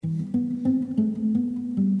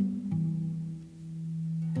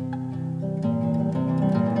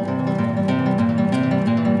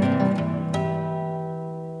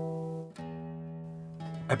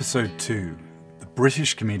Episode 2, the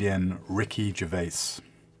British comedian Ricky Gervais.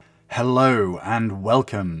 Hello and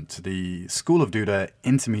welcome to the School of Duda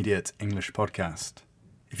Intermediate English podcast.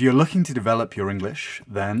 If you're looking to develop your English,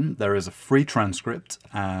 then there is a free transcript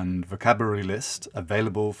and vocabulary list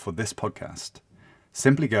available for this podcast.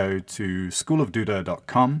 Simply go to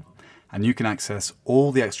schoolofduda.com and you can access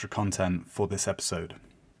all the extra content for this episode.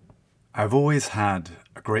 I've always had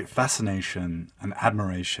a great fascination and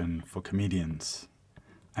admiration for comedians.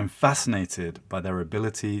 I'm fascinated by their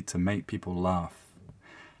ability to make people laugh.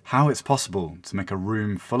 How it's possible to make a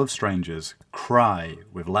room full of strangers cry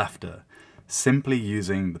with laughter simply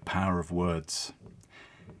using the power of words.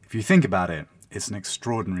 If you think about it, it's an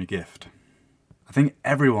extraordinary gift. I think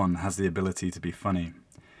everyone has the ability to be funny,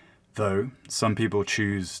 though some people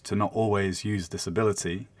choose to not always use this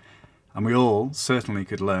ability, and we all certainly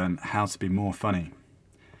could learn how to be more funny.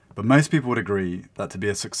 But most people would agree that to be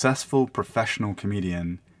a successful professional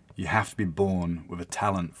comedian, you have to be born with a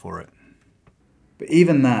talent for it. But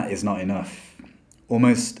even that is not enough.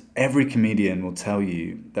 Almost every comedian will tell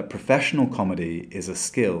you that professional comedy is a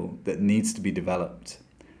skill that needs to be developed,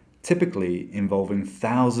 typically involving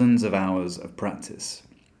thousands of hours of practice.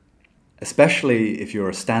 Especially if you're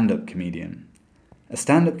a stand-up comedian. A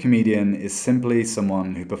stand-up comedian is simply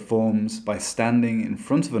someone who performs by standing in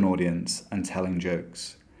front of an audience and telling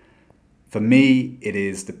jokes. For me, it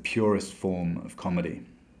is the purest form of comedy.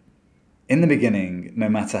 In the beginning, no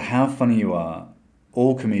matter how funny you are,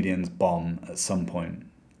 all comedians bomb at some point.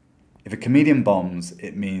 If a comedian bombs,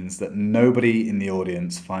 it means that nobody in the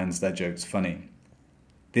audience finds their jokes funny.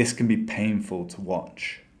 This can be painful to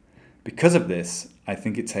watch. Because of this, I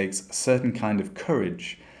think it takes a certain kind of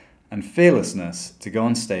courage and fearlessness to go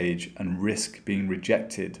on stage and risk being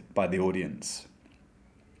rejected by the audience.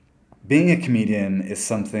 Being a comedian is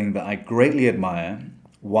something that I greatly admire,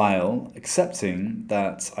 while accepting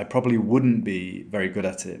that I probably wouldn't be very good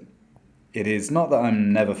at it. It is not that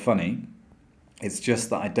I'm never funny, it's just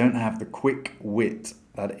that I don't have the quick wit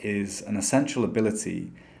that is an essential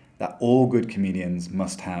ability that all good comedians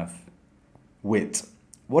must have. Wit.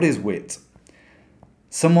 What is wit?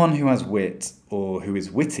 Someone who has wit, or who is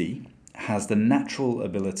witty, has the natural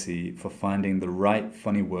ability for finding the right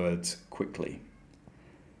funny words quickly.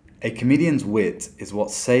 A comedian's wit is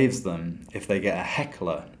what saves them if they get a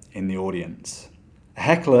heckler in the audience. A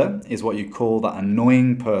heckler is what you call that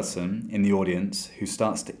annoying person in the audience who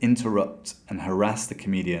starts to interrupt and harass the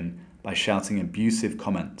comedian by shouting abusive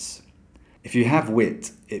comments. If you have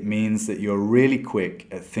wit, it means that you're really quick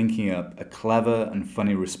at thinking up a clever and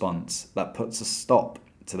funny response that puts a stop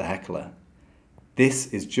to the heckler.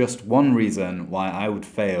 This is just one reason why I would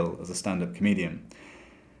fail as a stand-up comedian.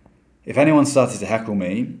 If anyone started to heckle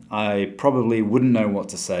me, I probably wouldn't know what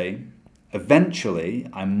to say. Eventually,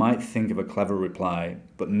 I might think of a clever reply,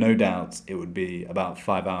 but no doubt it would be about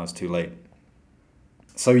 5 hours too late.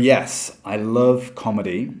 So yes, I love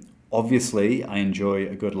comedy. Obviously, I enjoy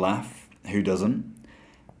a good laugh. Who doesn't?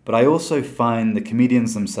 But I also find the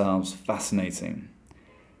comedians themselves fascinating.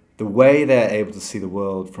 The way they're able to see the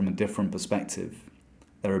world from a different perspective.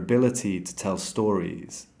 Their ability to tell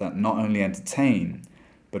stories that not only entertain,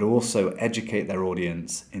 but also educate their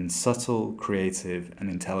audience in subtle, creative, and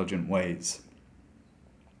intelligent ways.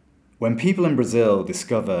 When people in Brazil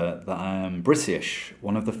discover that I am British,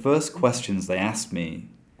 one of the first questions they ask me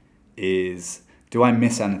is, do I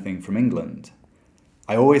miss anything from England?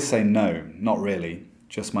 I always say no, not really,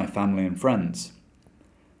 just my family and friends.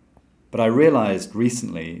 But I realised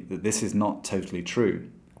recently that this is not totally true.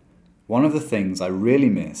 One of the things I really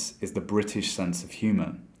miss is the British sense of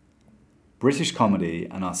humour. British comedy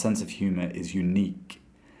and our sense of humour is unique.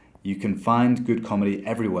 You can find good comedy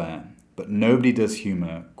everywhere, but nobody does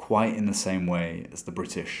humour quite in the same way as the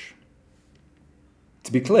British.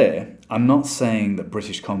 To be clear, I'm not saying that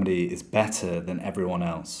British comedy is better than everyone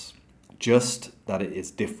else, just that it is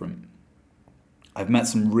different. I've met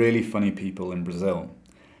some really funny people in Brazil.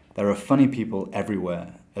 There are funny people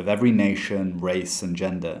everywhere, of every nation, race and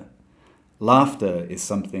gender. Laughter is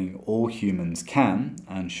something all humans can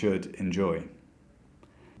and should enjoy.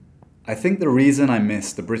 I think the reason I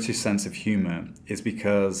miss the British sense of humour is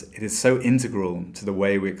because it is so integral to the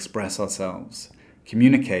way we express ourselves,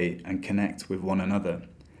 communicate and connect with one another.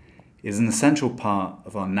 It is an essential part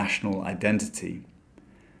of our national identity.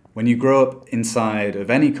 When you grow up inside of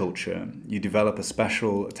any culture, you develop a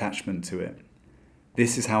special attachment to it.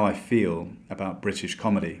 This is how I feel about British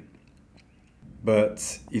comedy.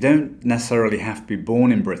 But you don't necessarily have to be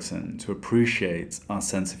born in Britain to appreciate our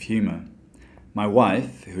sense of humour. My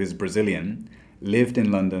wife, who is Brazilian, lived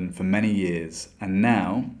in London for many years, and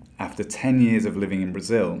now, after 10 years of living in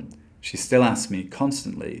Brazil, She still asks me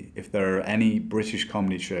constantly if there are any British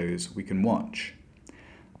comedy shows we can watch.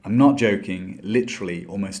 I'm not joking, literally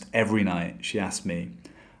almost every night she asks me,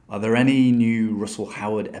 are there any new Russell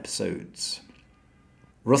Howard episodes?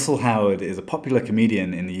 Russell Howard is a popular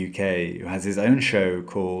comedian in the UK who has his own show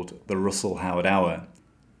called The Russell Howard Hour.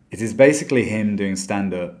 It is basically him doing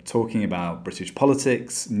stand-up, talking about British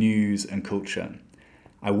politics, news and culture.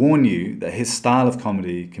 I warn you that his style of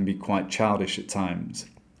comedy can be quite childish at times,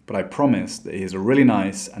 but I promise that he is a really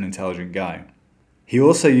nice and intelligent guy. He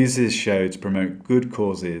also uses his show to promote good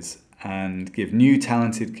causes and give new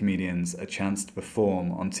talented comedians a chance to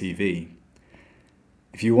perform on TV.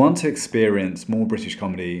 If you want to experience more British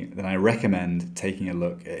comedy, then I recommend taking a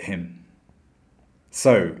look at him.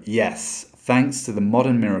 So, yes, thanks to the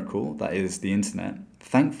modern miracle that is the internet,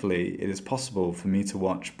 thankfully it is possible for me to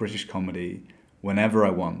watch British comedy whenever I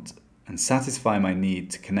want and satisfy my need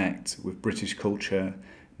to connect with British culture,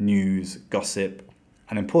 news, gossip,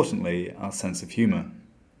 and importantly, our sense of humour.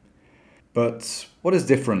 But what is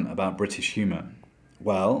different about British humour?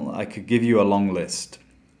 Well, I could give you a long list,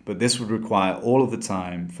 but this would require all of the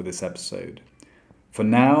time for this episode. For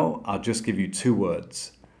now, I'll just give you two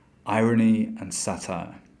words: irony and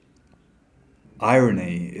satire.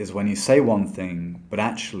 Irony is when you say one thing, but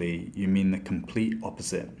actually you mean the complete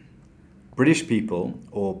opposite. British people,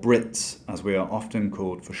 or Brits as we are often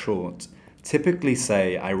called for short, typically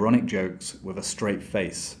say ironic jokes with a straight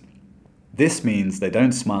face. This means they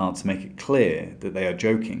don't smile to make it clear that they are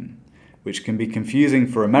joking, which can be confusing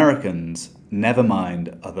for Americans, never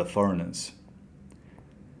mind other foreigners.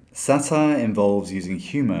 Satire involves using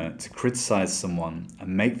humour to criticise someone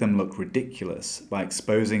and make them look ridiculous by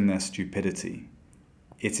exposing their stupidity.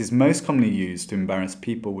 It is most commonly used to embarrass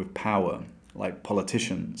people with power, like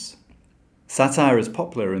politicians. Satire is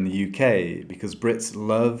popular in the UK because Brits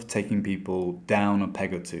love taking people down a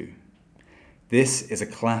peg or two. This is a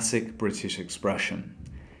classic British expression.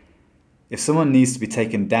 If someone needs to be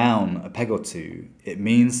taken down a peg or two, it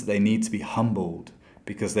means that they need to be humbled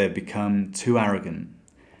because they have become too arrogant.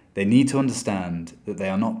 They need to understand that they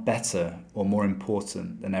are not better or more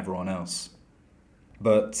important than everyone else.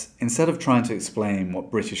 But instead of trying to explain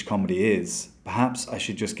what British comedy is, perhaps I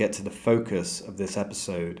should just get to the focus of this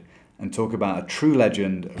episode and talk about a true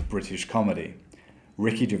legend of British comedy,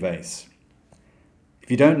 Ricky Gervais. If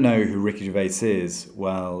you don't know who Ricky Gervais is,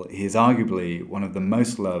 well, he is arguably one of the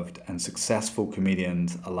most loved and successful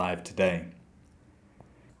comedians alive today.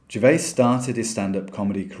 Gervais started his stand-up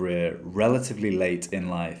comedy career relatively late in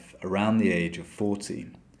life, around the age of 40.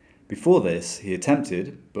 Before this, he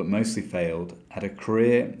attempted, but mostly failed, at a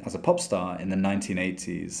career as a pop star in the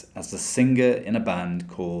 1980s as the singer in a band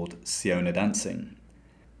called Siona Dancing.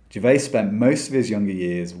 Gervais spent most of his younger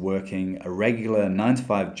years working a regular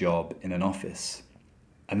 9-to-5 job in an office.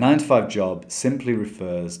 A 9-to-5 job simply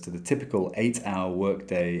refers to the typical 8-hour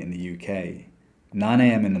workday in the UK, 9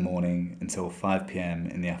 a.m. in the morning until 5 p.m.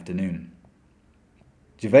 in the afternoon.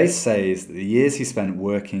 Gervais says that the years he spent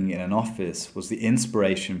working in an office was the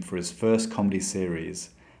inspiration for his first comedy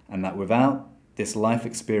series, and that without this life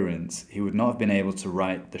experience, he would not have been able to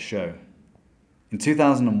write the show. In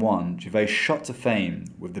 2001, Gervais shot to fame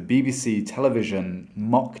with the BBC television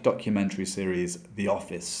mock documentary series The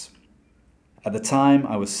Office. At the time,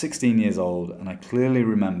 I was 16 years old, and I clearly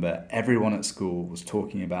remember everyone at school was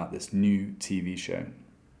talking about this new TV show.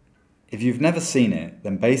 If you've never seen it,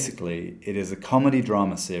 then basically it is a comedy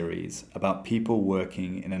drama series about people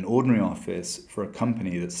working in an ordinary office for a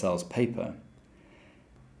company that sells paper.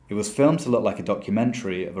 It was filmed to look like a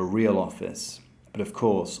documentary of a real office, but of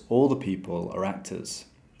course all the people are actors.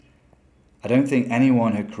 I don't think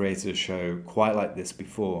anyone had created a show quite like this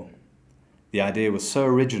before. The idea was so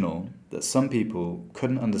original that some people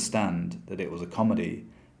couldn't understand that it was a comedy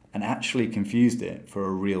and actually confused it for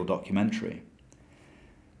a real documentary.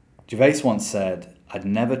 Gervais once said, "I'd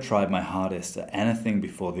never tried my hardest at anything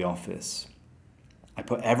before The Office. I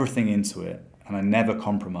put everything into it and I never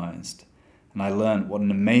compromised, and I learned what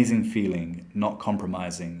an amazing feeling not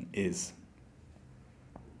compromising is."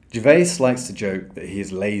 Gervais likes to joke that he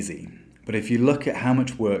is lazy, but if you look at how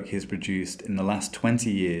much work he has produced in the last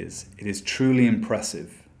 20 years, it is truly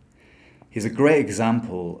impressive. He's a great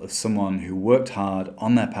example of someone who worked hard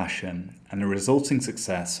on their passion, and the resulting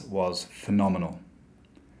success was phenomenal.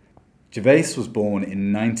 Gervais was born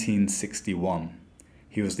in 1961.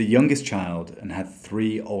 He was the youngest child and had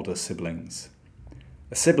 3 older siblings.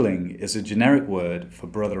 A sibling is a generic word for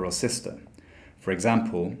brother or sister. For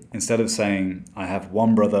example, instead of saying, "I have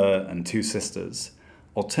 1 brother and 2 sisters,"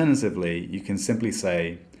 alternatively, you can simply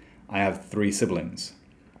say, "I have 3 siblings."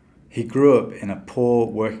 He grew up in a poor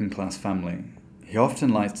working class family. he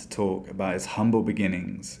often likes to talk about his humble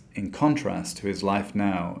beginnings in contrast to his life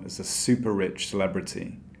now as a super rich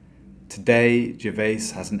celebrity. Today,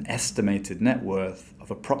 Gervais has an estimated net worth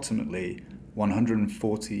of approximately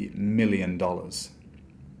 $140 million.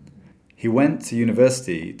 He went to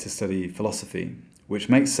university to study philosophy, which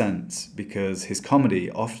makes sense because his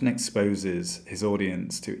comedy often exposes his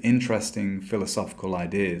audience to interesting philosophical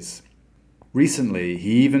ideas. Recently,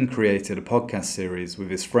 he even created a podcast series with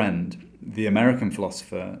his friend, the American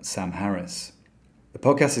philosopher Sam Harris. The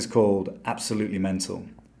podcast is called Absolutely Mental.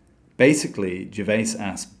 Basically, Gervais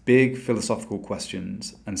asks big philosophical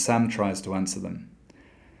questions and Sam tries to answer them.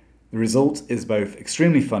 The result is both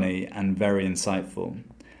extremely funny and very insightful.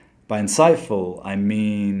 By insightful, I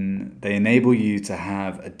mean they enable you to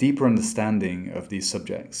have a deeper understanding of these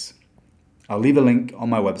subjects. I'll leave a link on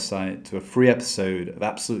my website to a free episode of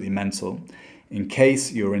Absolutely Mental in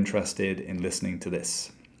case you're interested in listening to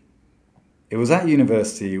this. It was at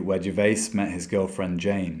university where Gervais met his girlfriend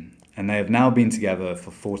Jane, and they have now been together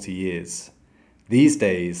for 40 years. These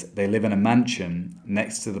days, they live in a mansion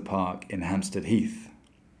next to the park in Hampstead Heath.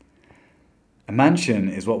 A mansion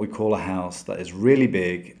is what we call a house that is really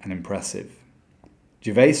big and impressive.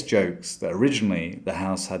 Gervais jokes that originally the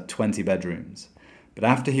house had 20 bedrooms, but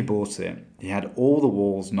after he bought it, he had all the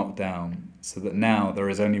walls knocked down so that now there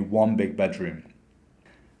is only one big bedroom.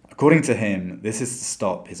 According to him, this is to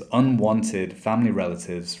stop his unwanted family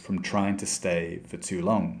relatives from trying to stay for too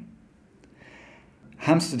long.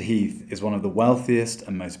 Hampstead Heath is one of the wealthiest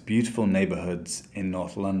and most beautiful neighbourhoods in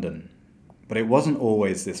North London, but it wasn't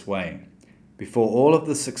always this way. Before all of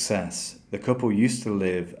the success, the couple used to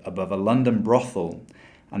live above a London brothel,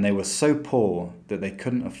 and they were so poor that they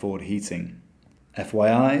couldn't afford heating.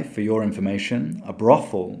 FYI, for your information, a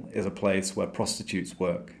brothel is a place where prostitutes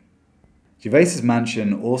work. Gervais's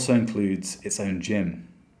mansion also includes its own gym,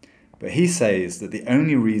 but he says that the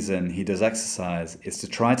only reason he does exercise is to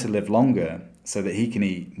try to live longer so that he can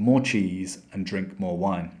eat more cheese and drink more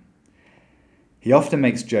wine. He often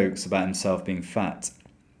makes jokes about himself being fat.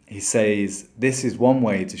 He says this is one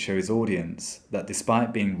way to show his audience that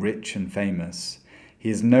despite being rich and famous, he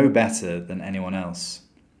is no better than anyone else.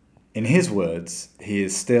 In his words, he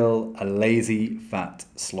is still a lazy, fat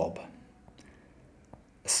slob.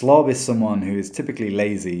 A slob is someone who is typically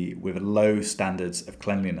lazy with low standards of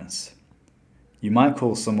cleanliness. You might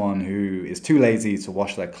call someone who is too lazy to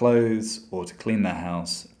wash their clothes or to clean their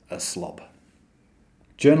house a slob.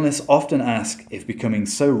 Journalists often ask if becoming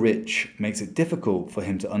so rich makes it difficult for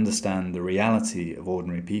him to understand the reality of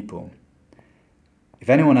ordinary people. If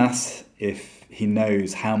anyone asks if he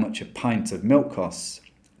knows how much a pint of milk costs,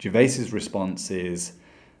 Gervais's response is,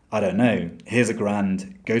 "I don't know, here's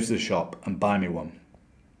 £1, go to the shop and buy me one."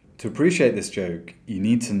 To appreciate this joke, you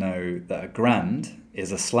need to know that £1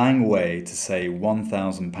 is a slang way to say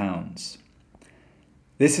 £1,000.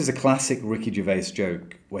 This is a classic Ricky Gervais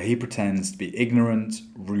joke where he pretends to be ignorant,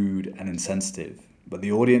 rude and insensitive, but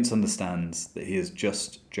the audience understands that he is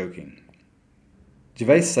just joking.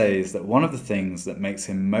 Gervais says that one of the things that makes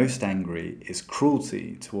him most angry is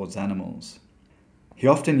cruelty towards animals. He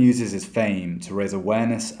often uses his fame to raise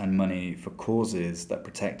awareness and money for causes that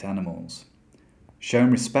protect animals.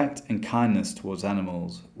 Showing respect and kindness towards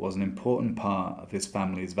animals was an important part of his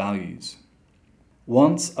family's values.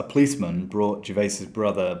 Once, a policeman brought Gervais's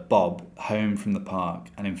brother, Bob, home from the park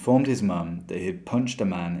and informed his mum that he had punched a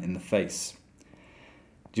man in the face.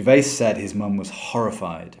 Gervais said his mum was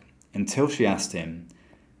horrified until she asked him,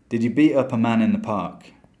 "Did you beat up a man in the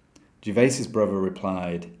park?" Gervais's brother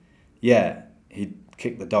replied, "Yeah, he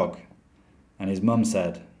kicked the dog." And his mum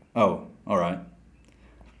said, "Oh, all right."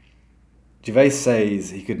 Gervais says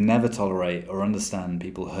he could never tolerate or understand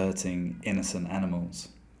people hurting innocent animals.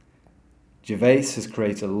 Gervais has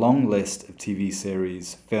created a long list of TV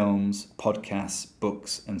series, films, podcasts,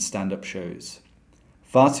 books, and stand-up shows.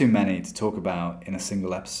 Far too many to talk about in a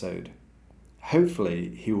single episode.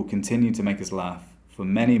 Hopefully, he will continue to make us laugh for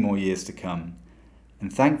many more years to come,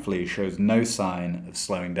 and thankfully shows no sign of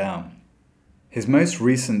slowing down. His most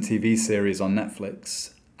recent TV series on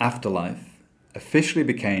Netflix, Afterlife, officially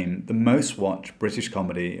became the most watched British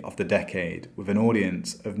comedy of the decade with an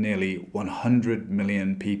audience of nearly 100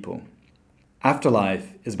 million people.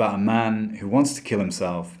 Afterlife is about a man who wants to kill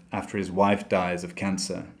himself after his wife dies of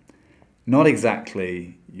cancer. Not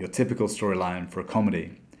exactly your typical storyline for a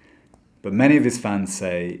comedy, but many of his fans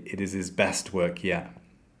say it is his best work yet.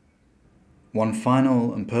 One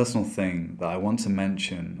final and personal thing that I want to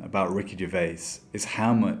mention about Ricky Gervais is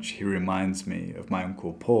how much he reminds me of my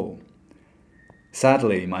Uncle Paul.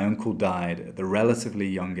 Sadly, my uncle died at the relatively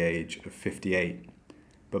young age of 58.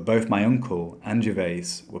 but both my uncle and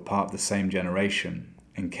Gervais were part of the same generation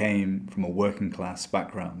and came from a working class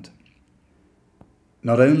background.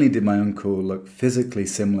 Not only did my uncle look physically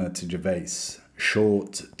similar to Gervais,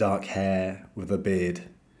 short, dark hair with a beard,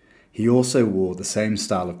 he also wore the same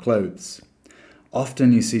style of clothes.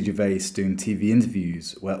 Often you see Gervais doing TV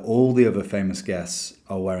interviews where all the other famous guests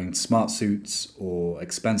are wearing smart suits or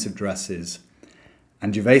expensive dresses,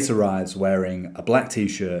 and Gervais arrives wearing a black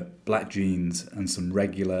t-shirt, black jeans, and some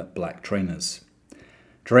regular black trainers.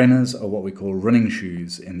 Trainers are what we call running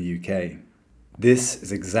shoes in the UK. This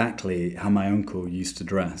is exactly how my uncle used to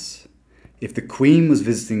dress. If the Queen was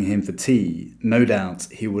visiting him for tea, no doubt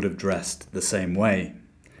he would have dressed the same way.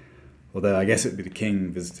 Although I guess it would be the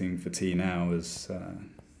King visiting for tea now as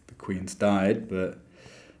the Queen's died, but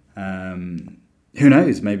who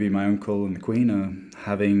knows, maybe my uncle and the Queen are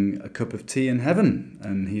having a cup of tea in heaven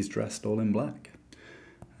and he's dressed all in black.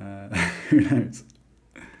 Who knows?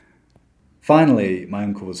 Finally, my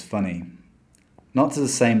uncle was funny. Not to the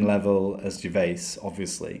same level as Gervais,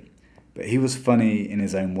 obviously, but he was funny in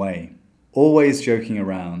his own way. Always joking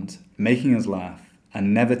around, making us laugh,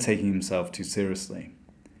 and never taking himself too seriously.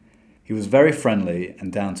 He was very friendly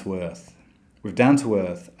and down to earth. With down to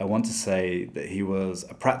earth, I want to say that he was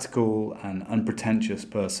a practical and unpretentious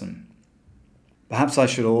person. Perhaps I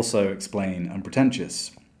should also explain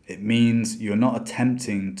unpretentious. It means you're not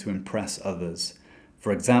attempting to impress others,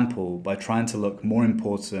 for example, by trying to look more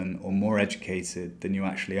important or more educated than you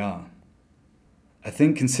actually are. I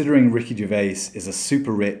think considering Ricky Gervais is a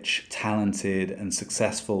super rich, talented and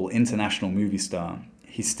successful international movie star,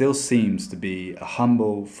 he still seems to be a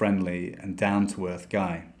humble, friendly and down-to-earth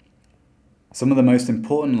guy. Some of the most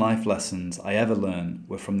important life lessons I ever learned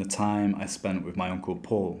were from the time I spent with my Uncle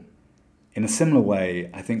Paul. In a similar way,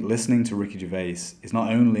 I think listening to Ricky Gervais is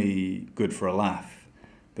not only good for a laugh,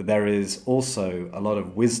 but there is also a lot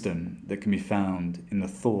of wisdom that can be found in the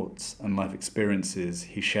thoughts and life experiences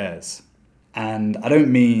he shares. And I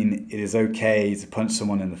don't mean it is okay to punch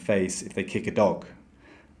someone in the face if they kick a dog.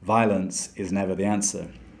 Violence is never the answer.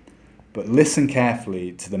 But listen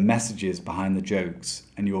carefully to the messages behind the jokes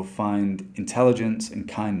and you will find intelligence and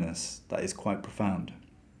kindness that is quite profound.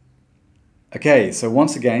 Okay, so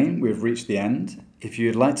once again, we've reached the end. If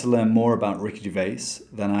you'd like to learn more about Ricky Gervais,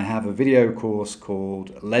 then I have a video course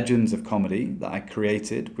called Legends of Comedy that I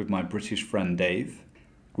created with my British friend Dave.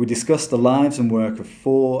 We discuss the lives and work of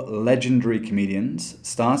 4 legendary comedians,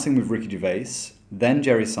 starting with Ricky Gervais, then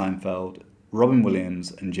Jerry Seinfeld, Robin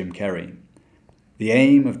Williams and Jim Carrey. The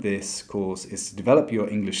aim of this course is to develop your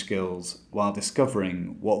English skills while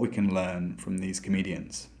discovering what we can learn from these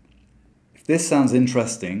comedians. If this sounds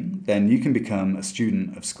interesting, then you can become a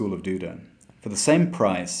student of School of Duda. For the same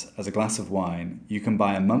price as a glass of wine, you can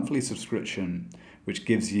buy a monthly subscription which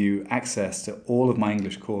gives you access to all of my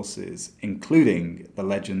English courses, including the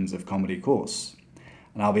Legends of Comedy course.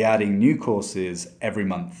 And I'll be adding new courses every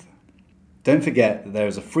month. Don't forget that there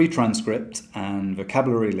is a free transcript and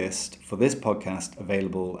vocabulary list for this podcast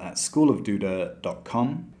available at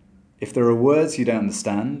schoolofduda.com. If there are words you don't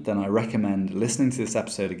understand, then I recommend listening to this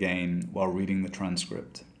episode again while reading the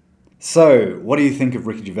transcript. So, what do you think of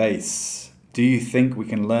Ricky Gervais? Do you think we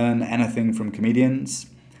can learn anything from comedians?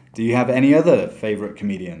 Do you have any other favourite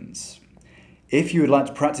comedians? If you would like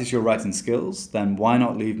to practice your writing skills, then why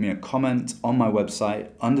not leave me a comment on my website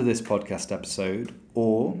under this podcast episode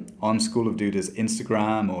or on School of Duda's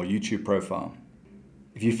Instagram or YouTube profile.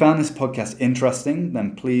 If you found this podcast interesting,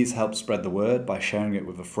 then please help spread the word by sharing it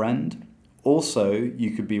with a friend. Also,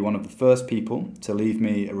 you could be one of the first people to leave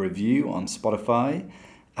me a review on Spotify,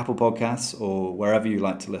 Apple Podcasts, or wherever you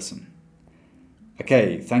like to listen.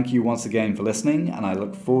 Okay, thank you once again for listening, and I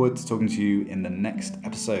look forward to talking to you in the next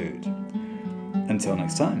episode. Until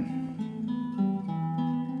next time.